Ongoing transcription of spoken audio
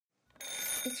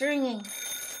It's ringing.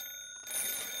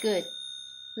 Good.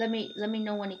 Let me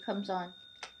know when he comes on.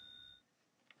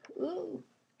 Ooh.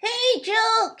 Hey,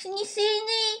 Joe, can you see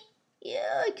me?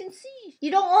 Yeah, I can see. You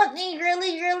don't want me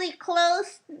really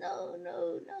close? No,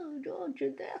 don't you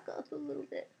back up a little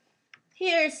bit.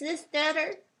 Here, is this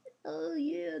better? Oh,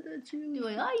 yeah, that's really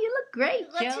doing. Oh, you look great,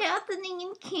 Joe. What's happening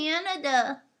in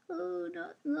Canada? Oh,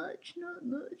 not much.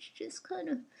 Just kind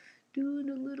of doing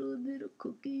a little bit of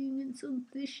cooking and some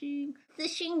fishing.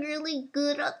 Fishing really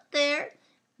good up there?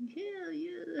 Yeah,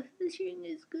 the fishing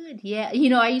is good. Yeah,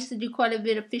 I used to do quite a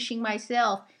bit of fishing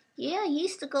myself. Yeah, you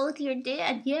used to go with your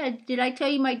dad. Yeah, did I tell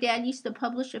you my dad used to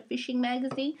publish a fishing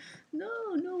magazine? No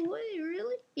way,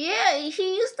 really? Yeah,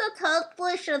 he used to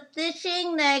publish a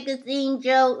fishing magazine,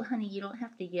 Joe. Honey, you don't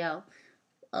have to yell.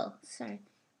 Oh, sorry.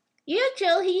 Yeah,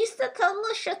 Joe, he used to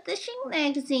publish a fishing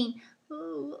magazine.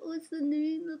 Oh, what was the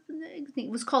name of the magazine?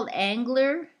 It was called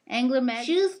Angler Magazine.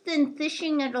 Shu's been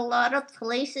fishing at a lot of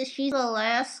places. She's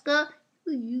Alaska.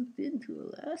 Oh, you've been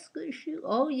to Alaska, Shu?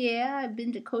 Oh, yeah, I've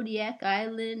been to Kodiak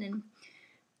Island and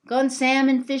gone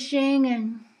salmon fishing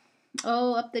and,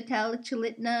 up the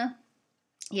Talachalitna.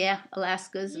 Yeah,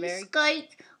 Alaska's very... You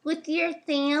Skype with your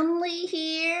family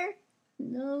here?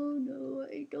 No,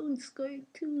 I don't Skype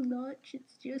too much.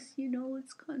 It's just,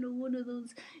 it's kind of one of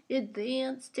those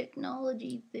advanced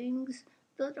technology things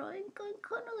that I'm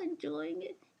kind of enjoying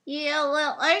it. Yeah,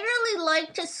 well, I really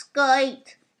like to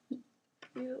Skype.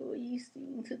 You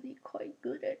seem to be quite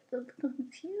good at the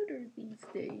computer these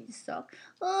days, so.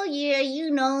 Oh, yeah,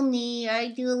 you know me. I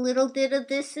do a little bit of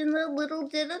this and a little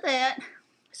bit of that.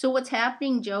 So what's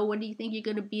happening, Joe? When do you think you're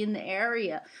going to be in the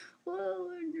area? Well,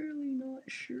 I'm really not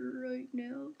sure right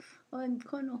now. I'm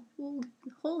kind of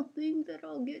hoping that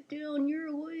I'll get down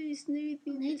your ways. Maybe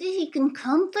he can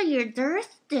come for your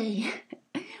birthday.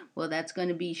 Well, that's going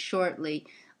to be shortly.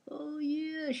 Oh,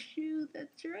 yeah, Shu,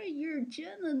 that's right. You're a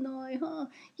Gemini, huh?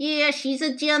 Yeah, she's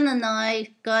a Gemini.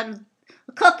 Got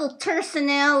a couple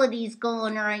personalities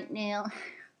going right now.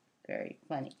 Very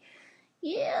funny.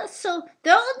 Yeah, so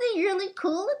that would be really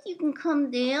cool if you can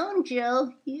come down,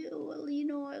 Joe. Yeah, well,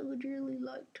 I would really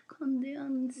like to come down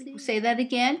and see. Say that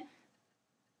again?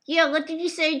 Yeah, what did you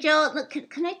say, Joe? Look,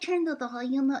 can I turn the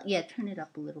volume up? Yeah, turn it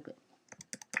up a little bit.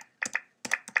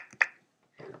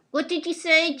 What did you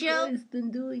say, Joe? You guys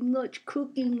been doing much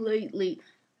cooking lately.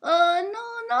 No,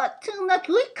 not too much.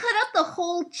 We cut up the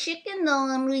whole chicken,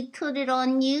 though, and we put it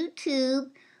on YouTube.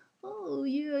 Oh,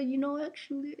 yeah,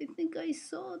 actually, I think I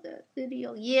saw that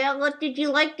video. Yeah, what did you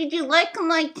like? Did you like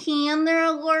my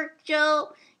camera work,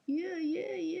 Joe? Yeah,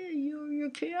 your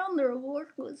camera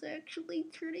work was actually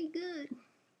pretty good.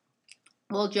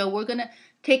 Well, Joe, we're going to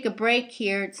take a break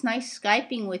here. It's nice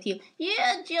Skyping with you.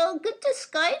 Yeah, Joe, good to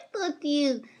Skype with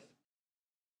you.